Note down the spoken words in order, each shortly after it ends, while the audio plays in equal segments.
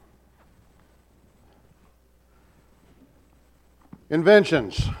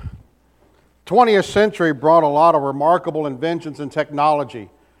Inventions. 20th century brought a lot of remarkable inventions in technology.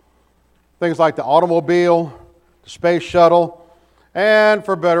 Things like the automobile, the space shuttle, and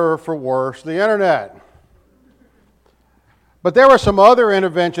for better or for worse, the internet. But there were some other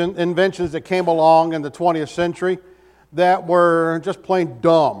inventions that came along in the 20th century that were just plain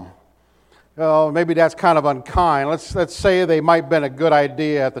dumb. Maybe that's kind of unkind. Let's say they might have been a good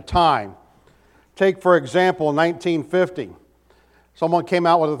idea at the time. Take, for example, 1950. Someone came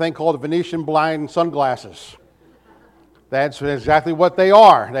out with a thing called the Venetian blind sunglasses. That's exactly what they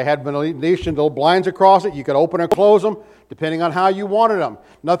are. They had Venetian little blinds across it. You could open and close them depending on how you wanted them.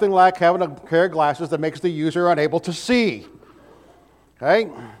 Nothing like having a pair of glasses that makes the user unable to see. Okay?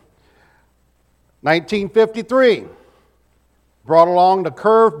 1953 brought along the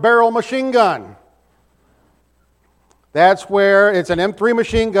curved barrel machine gun. That's where it's an M3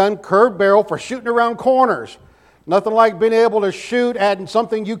 machine gun, curved barrel for shooting around corners. Nothing like being able to shoot at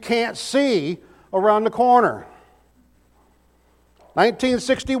something you can't see around the corner.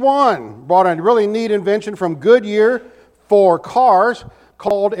 1961 brought a really neat invention from Goodyear for cars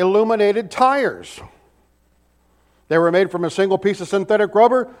called illuminated tires. They were made from a single piece of synthetic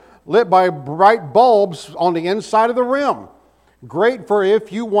rubber lit by bright bulbs on the inside of the rim. Great for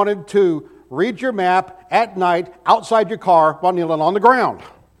if you wanted to read your map at night outside your car while kneeling on the ground.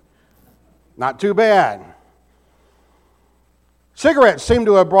 Not too bad. Cigarettes seem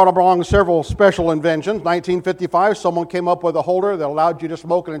to have brought along several special inventions. 1955, someone came up with a holder that allowed you to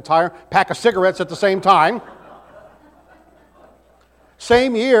smoke an entire pack of cigarettes at the same time.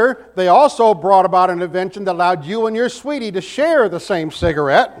 Same year, they also brought about an invention that allowed you and your sweetie to share the same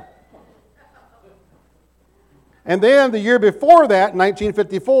cigarette. And then the year before that,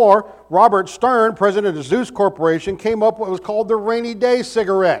 1954, Robert Stern, president of Zeus Corporation, came up with what was called the rainy day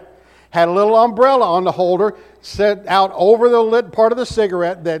cigarette. Had a little umbrella on the holder set out over the lit part of the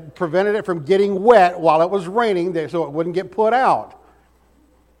cigarette that prevented it from getting wet while it was raining so it wouldn't get put out.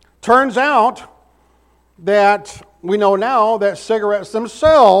 Turns out that we know now that cigarettes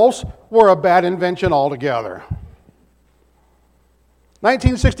themselves were a bad invention altogether.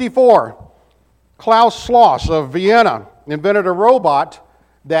 1964, Klaus Schloss of Vienna invented a robot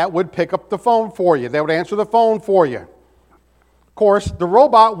that would pick up the phone for you. They would answer the phone for you. Of course, the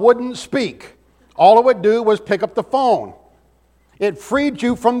robot wouldn't speak. All it would do was pick up the phone. It freed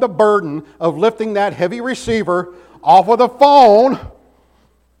you from the burden of lifting that heavy receiver off of the phone.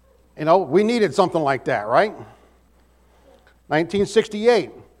 You know, we needed something like that, right?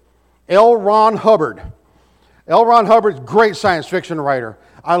 1968, L. Ron Hubbard. L. Ron Hubbard's a great science fiction writer.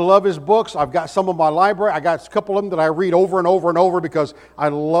 I love his books. I've got some in my library. I got a couple of them that I read over and over and over because I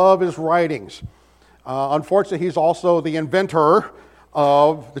love his writings. Unfortunately, he's also the inventor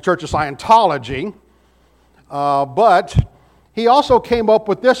of the Church of Scientology. But he also came up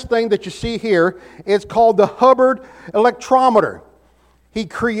with this thing that you see here. It's called the Hubbard electrometer. He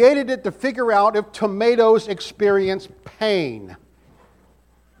created it to figure out if tomatoes experience pain.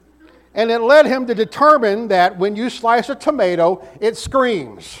 And it led him to determine that when you slice a tomato, it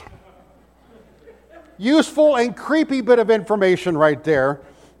screams. Useful and creepy bit of information right there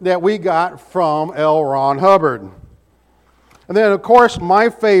that we got from L. Ron Hubbard. And then, of course, my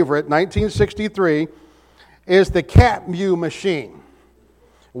favorite, 1963, is the cat mew machine.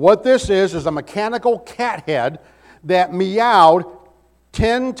 What this is a mechanical cat head that meowed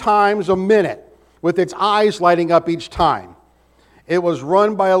 10 times a minute with its eyes lighting up each time. It was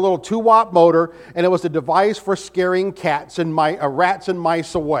run by a little 2-watt motor, and it was a device for scaring rats and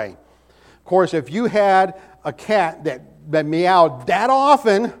mice away. Of course, if you had a cat that meowed that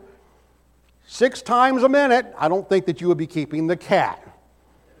often, 6 times a minute, I don't think that you would be keeping the cat.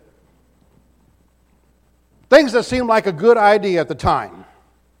 Things that seemed like a good idea at the time.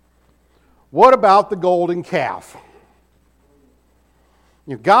 What about the golden calf?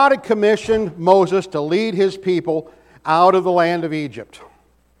 God had commissioned Moses to lead his people out of the land of Egypt.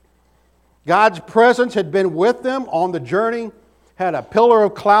 God's presence had been with them on the journey, had a pillar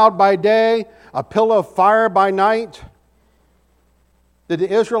of cloud by day, a pillar of fire by night. Did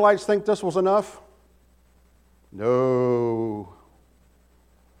the Israelites think this was enough? No.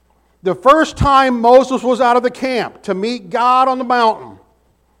 The first time Moses was out of the camp to meet God on the mountain,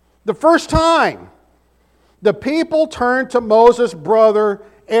 the first time, the people turned to Moses' brother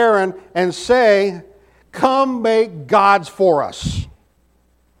Aaron and say, "Come make gods for us."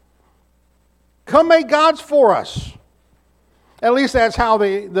 Come make gods for us. At least that's how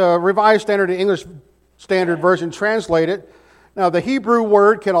the Revised Standard English Standard Version translated. Now, the Hebrew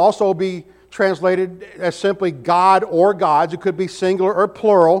word can also be translated as simply God or gods. It could be singular or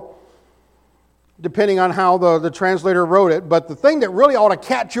plural. depending on how the translator wrote it. But the thing that really ought to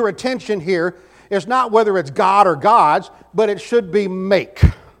catch your attention here is not whether it's God or gods, but it should be make.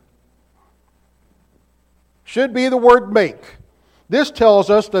 Should be the word make. This tells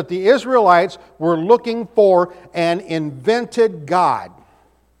us that the Israelites were looking for an invented God.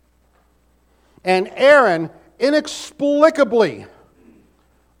 And Aaron inexplicably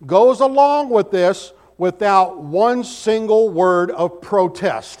goes along with this without one single word of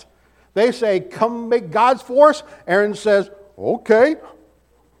protest. They say, come make gods for us. Aaron says, okay,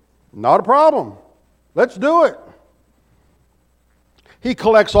 not a problem. Let's do it. He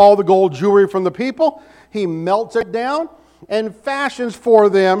collects all the gold jewelry from the people. He melts it down and fashions for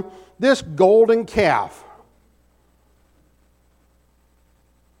them this golden calf.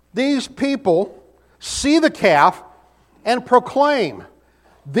 These people see the calf and proclaim,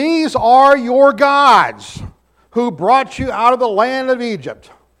 these are your gods who brought you out of the land of Egypt.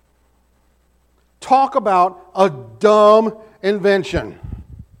 Talk about a dumb invention.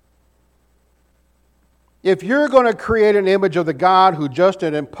 If you're going to create an image of the God who just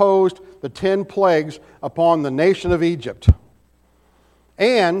had imposed the 10 plagues upon the nation of Egypt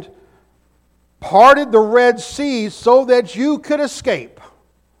and parted the Red Sea so that you could escape,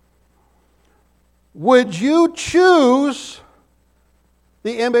 would you choose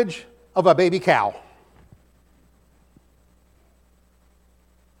the image of a baby cow?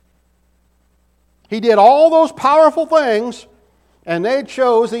 He did all those powerful things, and they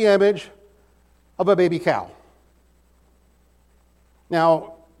chose the image of a baby cow.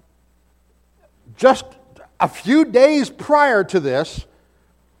 Now, just a few days prior to this,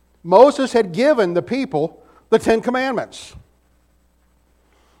 Moses had given the people the 10 commandments.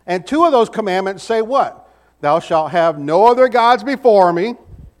 And 2 of those commandments say what? Thou shalt have no other gods before me,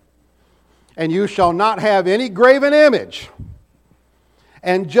 and you shall not have any graven image.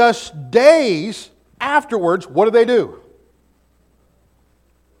 And just days afterwards, what do?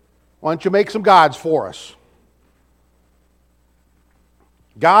 Why don't you make some gods for us?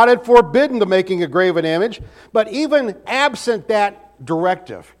 God had forbidden the making of graven image, but even absent that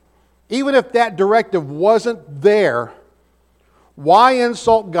directive, even if that directive wasn't there, why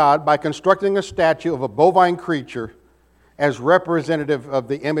insult God by constructing a statue of a bovine creature as representative of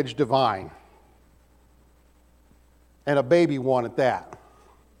the image divine? And a baby one at that.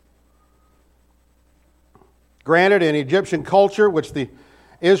 Granted, in Egyptian culture, which the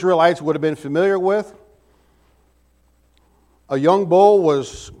Israelites would have been familiar with, a young bull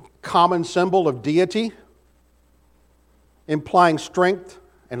was a common symbol of deity, implying strength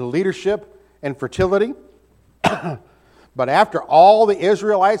and leadership and fertility. But after all the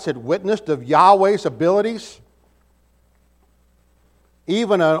Israelites had witnessed of Yahweh's abilities,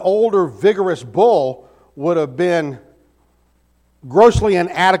 even an older, vigorous bull would have been grossly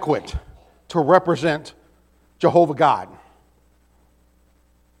inadequate to represent Jehovah God.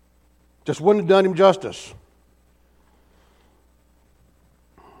 Just wouldn't have done him justice.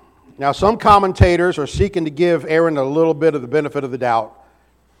 Now, some commentators are seeking to give Aaron a little bit of the benefit of the doubt,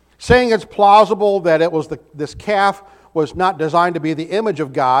 saying it's plausible that it was this calf was not designed to be the image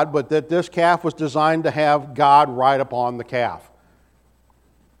of God, but that this calf was designed to have God ride upon the calf,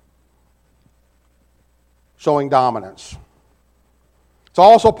 showing dominance. It's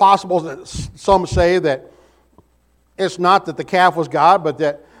also possible that some say that it's not that the calf was God, but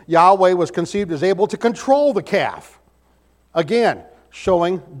that Yahweh was conceived as able to control the calf. Again,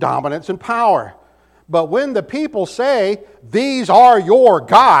 showing dominance and power. But when the people say, these are your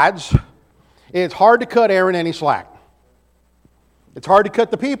gods, it's hard to cut Aaron any slack. It's hard to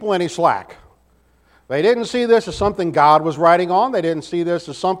cut the people any slack. They didn't see this as something God was riding on. They didn't see this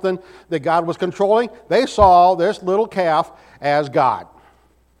as something that God was controlling. They saw this little calf as God.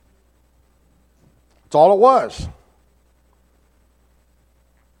 That's all it was.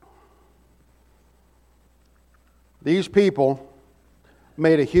 These people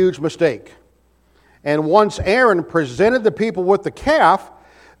made a huge mistake. And once Aaron presented the people with the calf,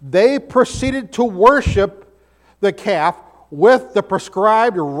 they proceeded to worship the calf with the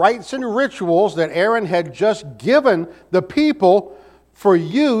prescribed rites and rituals that Aaron had just given the people for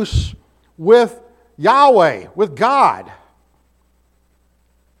use with Yahweh, with God.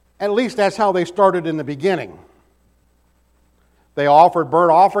 At least that's how they started in the beginning. They offered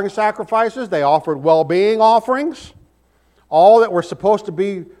burnt offering sacrifices. They offered well-being offerings. All that were supposed to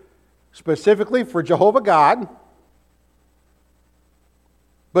be specifically for Jehovah God.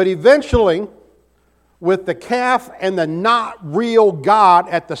 But eventually, with the calf and the not real God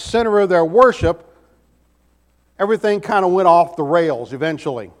at the center of their worship, everything kind of went off the rails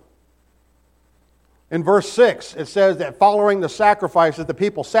eventually. In verse 6, it says that following the sacrifices, the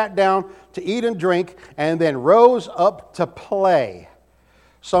people sat down to eat and drink and then rose up to play.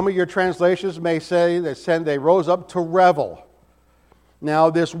 Some of your translations may say that they rose up to revel. Now,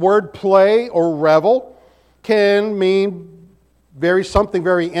 this word play or revel can mean something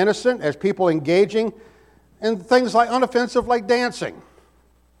very innocent, as people engaging in things like unoffensive like dancing.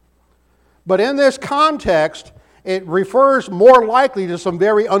 But in this context, it refers more likely to some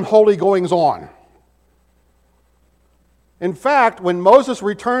very unholy goings on. In fact, when Moses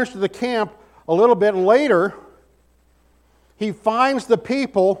returns to the camp a little bit later, he finds the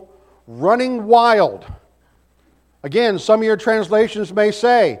people running wild. Again, some of your translations may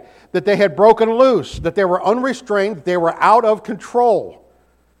say that they had broken loose, that they were unrestrained, that they were out of control.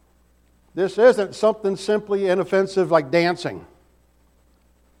 This isn't something simply inoffensive like dancing.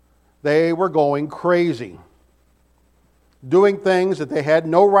 They were going crazy, doing things that they had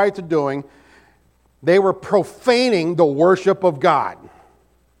no right to doing. They were profaning the worship of God.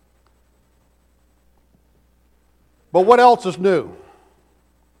 But what else is new?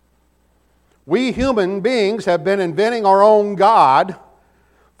 We human beings have been inventing our own God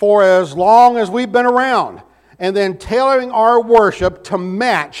for as long as we've been around, and then tailoring our worship to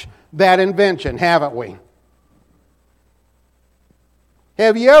match that invention, haven't we?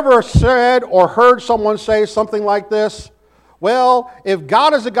 Have you ever said or heard someone say something like this? Well, if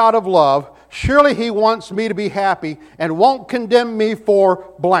God is a God of love, surely He wants me to be happy and won't condemn me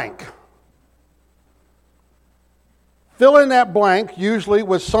for blank. Fill in that blank, usually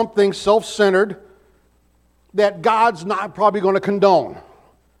with something self-centered that God's not probably going to condone.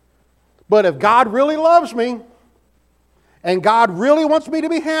 But if God really loves me and God really wants me to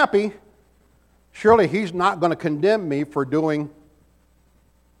be happy, surely He's not going to condemn me for doing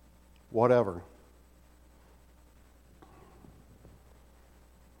whatever.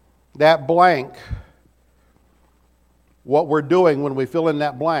 That blank, what we're doing when we fill in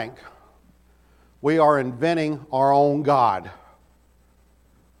that blank, we are inventing our own God.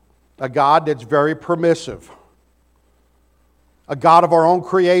 A God that's very permissive. A God of our own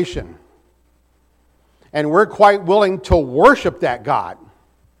creation. And we're quite willing to worship that God.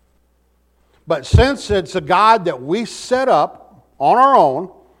 But since it's a God that we set up on our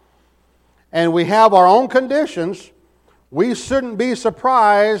own, and we have our own conditions, we shouldn't be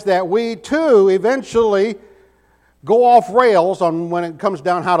surprised that we too eventually go off rails on when it comes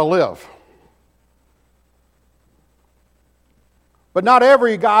down how to live. But not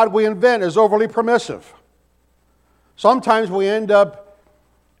every God we invent is overly permissive. Sometimes we end up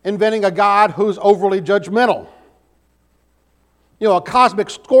inventing a God who's overly judgmental. You know, a cosmic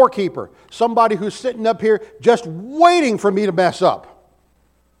scorekeeper, somebody who's sitting up here just waiting for me to mess up.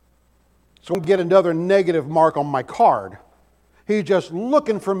 So I get another negative mark on my card. He's just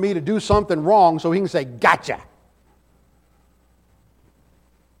looking for me to do something wrong so he can say, gotcha.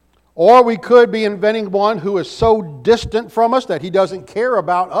 Or we could be inventing one who is so distant from us that he doesn't care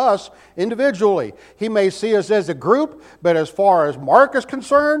about us individually. He may see us as a group, but as far as Mark is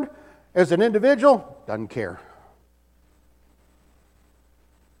concerned, as an individual, doesn't care.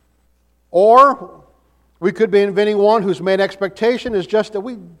 Or we could be inventing one whose main expectation is just that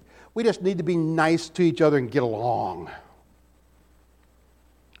we just need to be nice to each other and get along.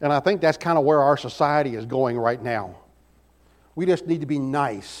 And I think that's kind of where our society is going right now. We just need to be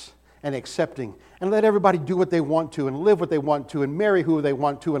nice and accepting and let everybody do what they want to and live what they want to and marry who they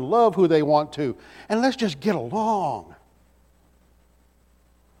want to and love who they want to. And let's just get along.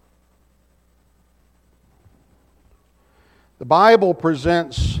 The Bible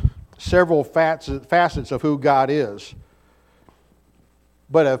presents several facets of who God is.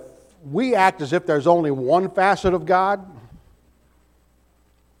 But if we act as if there's only one facet of God,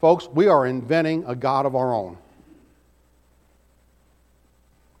 folks, we are inventing a God of our own.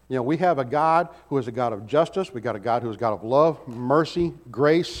 You know, we have a God who is a God of justice. We got a God who is a God of love, mercy,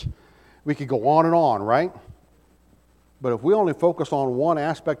 grace. We could go on and on, right? But if we only focus on one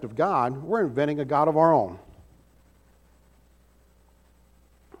aspect of God, we're inventing a God of our own.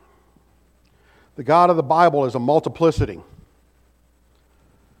 The God of the Bible is a multiplicity.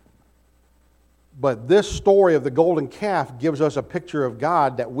 But this story of the golden calf gives us a picture of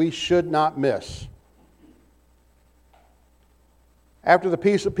God that we should not miss. After the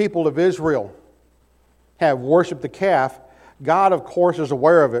people of Israel have worshipped the calf, God, of course, is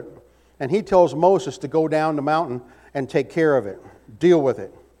aware of it. And He tells Moses to go down the mountain and take care of it, deal with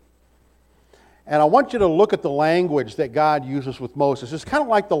it. And I want you to look at the language that God uses with Moses. It's kind of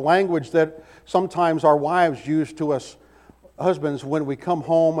like the language that sometimes our wives use to us husbands, when we come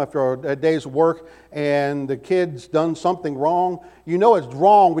home after a day's work and the kid's done something wrong, you know it's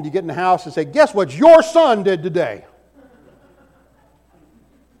wrong when you get in the house and say, guess what your son did today?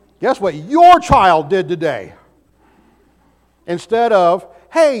 Guess what your child did today? Instead of,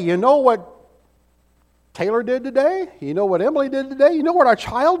 hey, you know what Taylor did today? You know what Emily did today? You know what our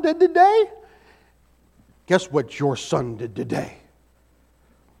child did today? Guess what your son did today?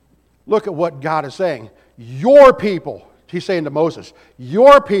 Look at what God is saying. Your people, he's saying to Moses,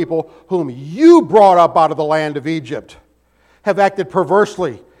 your people whom you brought up out of the land of Egypt have acted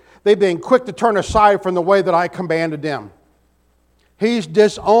perversely. They've been quick to turn aside from the way that I commanded them. He's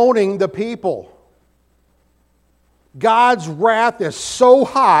disowning the people. God's wrath is so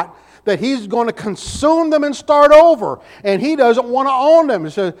hot that he's going to consume them and start over. And he doesn't want to own them.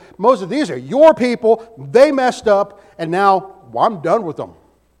 He says, Moses, these are your people. They messed up. And now I'm done with them.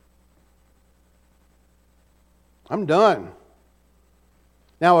 I'm done.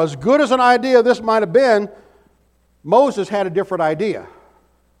 Now, as good as an idea this might have been, Moses had a different idea.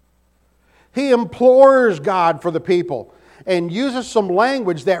 He implores God for the people and uses some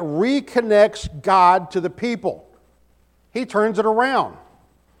language that reconnects God to the people. He turns it around.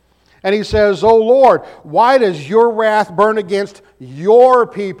 And he says, "O Lord, why does your wrath burn against your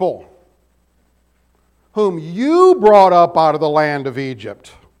people, whom you brought up out of the land of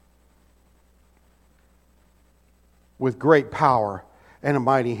Egypt with great power and a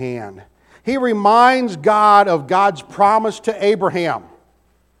mighty hand?" He reminds God of God's promise to Abraham,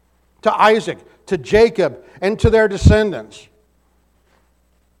 to Isaac, to Jacob, and to their descendants.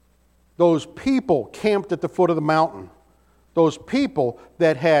 Those people camped at the foot of the mountain. Those people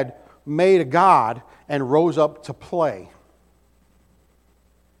that had made a god and rose up to play.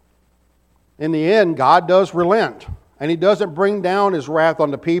 In the end, God does relent, and He doesn't bring down His wrath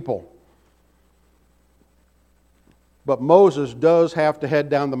on the people. But Moses does have to head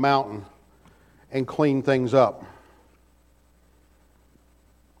down the mountain and clean things up.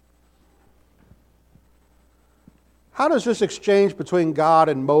 How does this exchange between God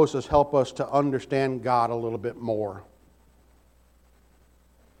and Moses help us to understand God a little bit more?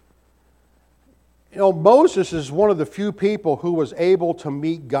 You know, Moses is one of the few people who was able to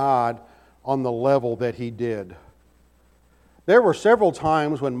meet God on the level that he did. There were several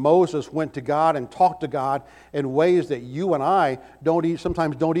times when Moses went to God and talked to God in ways that you and I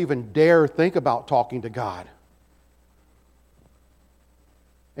sometimes don't even dare think about talking to God.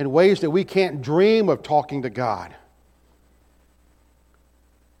 In ways that we can't dream of talking to God.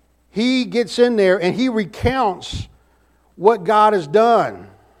 He gets in there and he recounts what God has done.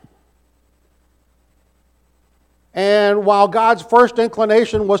 And while God's first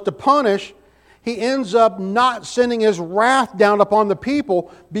inclination was to punish, He ends up not sending His wrath down upon the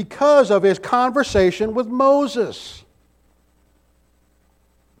people because of His conversation with Moses.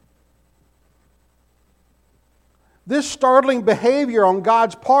 This startling behavior on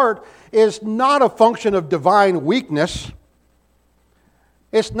God's part is not a function of divine weakness.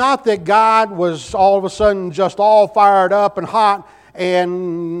 It's not that God was all of a sudden just all fired up and hot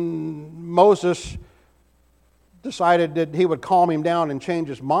and Moses decided that he would calm him down and change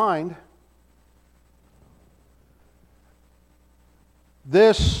his mind.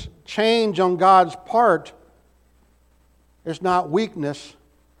 This change on God's part is not weakness,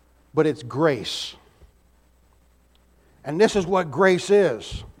 but it's grace. And this is what grace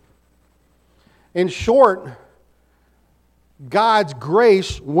is. In short, God's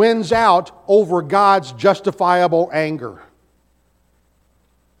grace wins out over God's justifiable anger.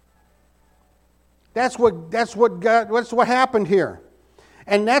 That's what happened here.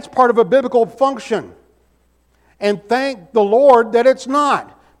 And that's part of a biblical function. And thank the Lord that it's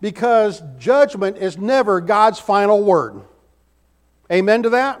not, because judgment is never God's final word. Amen to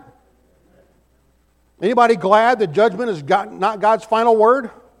that? Anybody glad that judgment is not God's final word?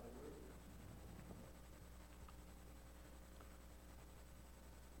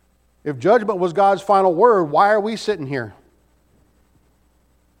 If judgment was God's final word, why are we sitting here?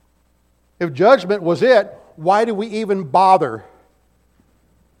 If judgment was it, why do we even bother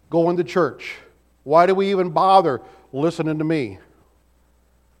going to church? Why do we even bother listening to me,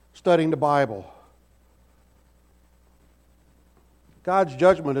 studying the Bible? God's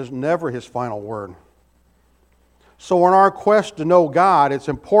judgment is never His final word. So in our quest to know God, it's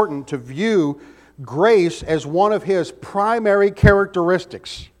important to view grace as one of His primary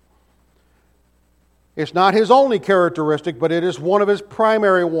characteristics. It's not His only characteristic, but it is one of His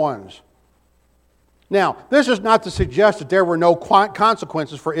primary ones. Now, this is not to suggest that there were no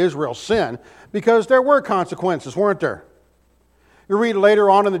consequences for Israel's sin, because there were consequences, weren't there? You read later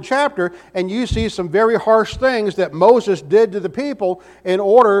on in the chapter, and you see some very harsh things that Moses did to the people in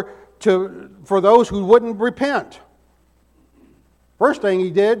order for those who wouldn't repent. First thing he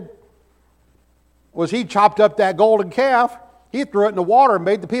did was he chopped up that golden calf, he threw it in the water and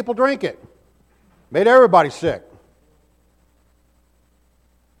made the people drink it. Made everybody sick.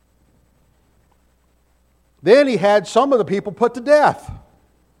 Then he had some of the people put to death.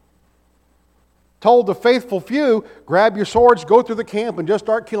 Told the faithful few, grab your swords, go through the camp, and just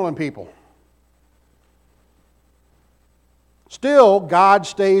start killing people. Still, God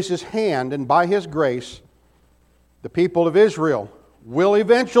stays His hand, and by His grace, the people of Israel will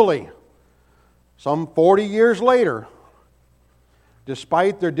eventually, some 40 years later,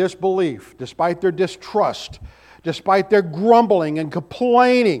 despite their disbelief, despite their distrust, despite their grumbling and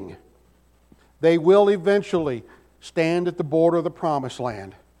complaining, they will eventually stand at the border of the Promised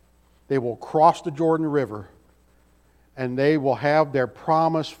Land. They will cross the Jordan River, and they will have their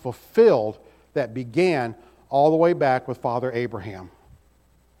promise fulfilled that began all the way back with Father Abraham.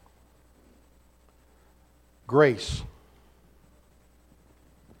 Grace.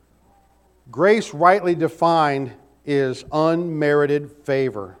 Grace, rightly defined, is unmerited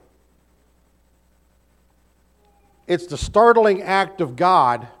favor. It's the startling act of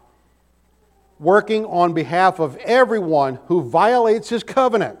God working on behalf of everyone who violates His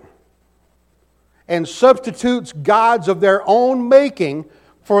covenant and substitutes gods of their own making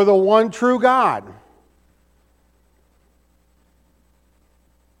for the one true God.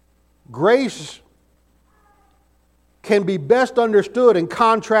 Grace can be best understood in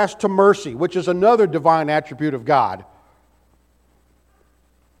contrast to mercy, which is another divine attribute of God.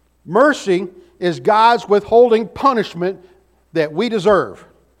 Mercy is God's withholding punishment that we deserve.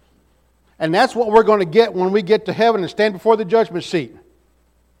 And that's what we're going to get when we get to heaven and stand before the judgment seat.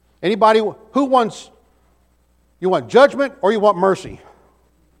 Anybody who wants, you want judgment or you want mercy?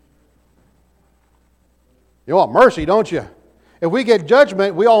 You want mercy, don't you? If we get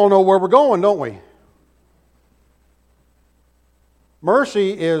judgment, we all know where we're going, don't we?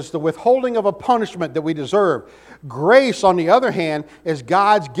 Mercy is the withholding of a punishment that we deserve. Grace, on the other hand, is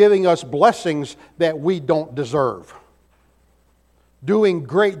God's giving us blessings that we don't deserve. Doing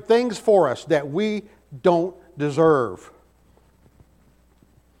great things for us that we don't deserve.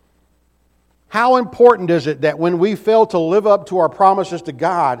 How important is it that when we fail to live up to our promises to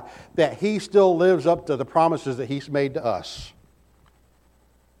God, that He still lives up to the promises that He's made to us?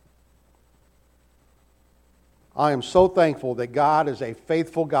 I am so thankful that God is a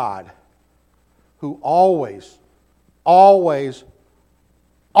faithful God who always, always,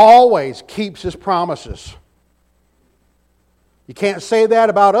 always keeps His promises. You can't say that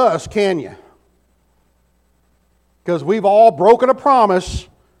about us, can you? Because we've all broken a promise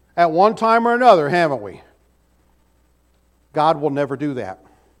at one time or another, haven't we? God will never do that.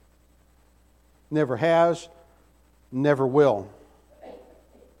 Never has, never will.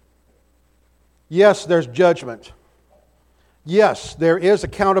 Yes, there's judgment. Yes, there is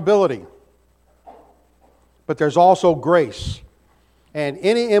accountability. But there's also grace. And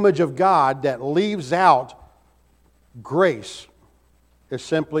any image of God that leaves out grace is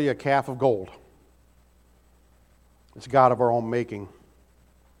simply a calf of gold. It's a God of our own making.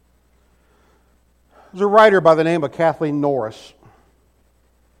 There's a writer by the name of Kathleen Norris.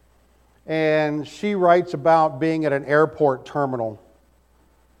 And she writes about being at an airport terminal.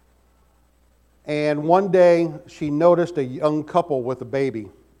 And one day she noticed a young couple with a baby,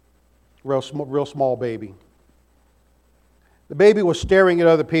 real small baby. The baby was staring at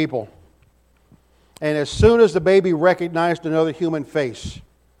other people. And as soon as the baby recognized another human face,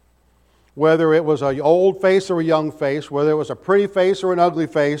 whether it was an old face or a young face, whether it was a pretty face or an ugly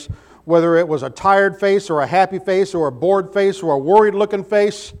face, whether it was a tired face or a happy face or a bored face or a worried looking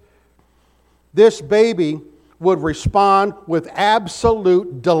face, this baby would respond with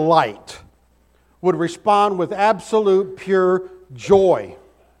absolute delight, would respond with absolute pure joy.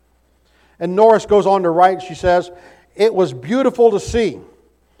 And Norris goes on to write, she says, "It was beautiful to see.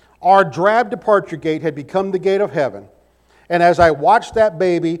 Our drab departure gate had become the gate of heaven. And as I watched that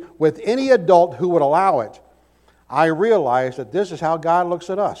baby with any adult who would allow it, I realized that this is how God looks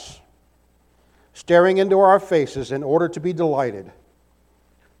at us, staring into our faces in order to be delighted,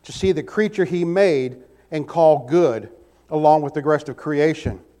 to see the creature He made and called good, along with the rest of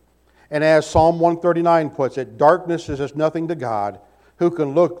creation. And as Psalm 139 puts it, darkness is as nothing to God, who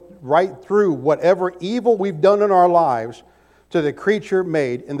can look right through whatever evil we've done in our lives to the creature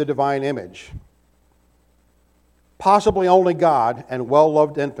made in the divine image. Possibly only God and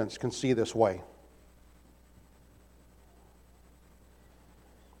well-loved infants can see this way."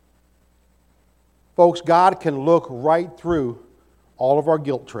 Folks, God can look right through all of our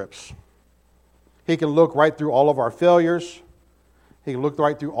guilt trips. He can look right through all of our failures. He can look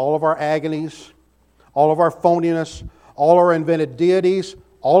right through all of our agonies, all of our phoniness, all our invented deities,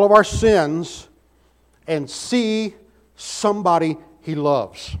 all of our sins, and see somebody He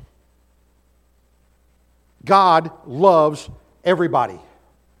loves. God loves everybody.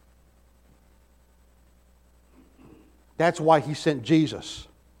 That's why He sent Jesus.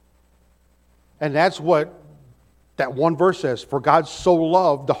 And that's what that one verse says, for God so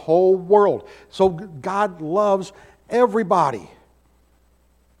loved the whole world. So God loves everybody.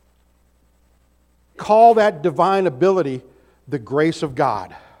 Call that divine ability the grace of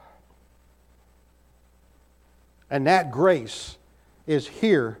God. And that grace is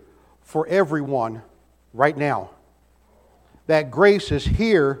here for everyone right now. That grace is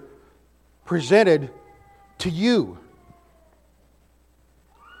here presented to you.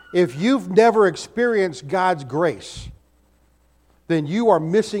 If you've never experienced God's grace, then you are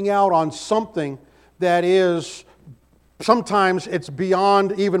missing out on something that is, sometimes it's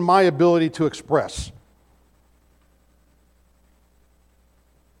beyond even my ability to express.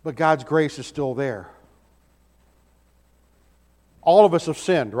 But God's grace is still there. All of us have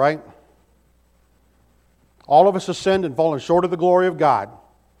sinned, right? All of us have sinned and fallen short of the glory of God.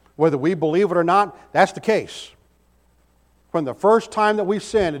 Whether we believe it or not, that's the case. From the first time that we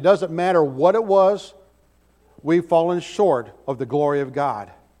sinned, it doesn't matter what it was, we've fallen short of the glory of God.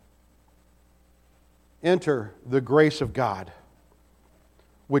 Enter the grace of God,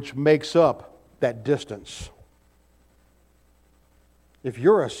 which makes up that distance. If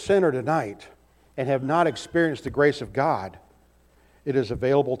you're a sinner tonight and have not experienced the grace of God, it is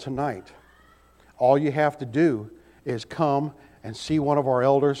available tonight. All you have to do is come and see one of our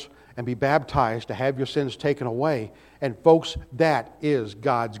elders and be baptized to have your sins taken away. And folks, that is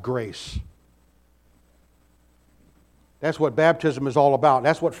God's grace. That's what baptism is all about.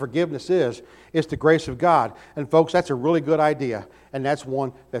 That's what forgiveness is. It's the grace of God. And folks, that's a really good idea. And that's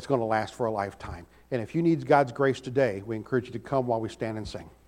one that's going to last for a lifetime. And if you need God's grace today, we encourage you to come while we stand and sing.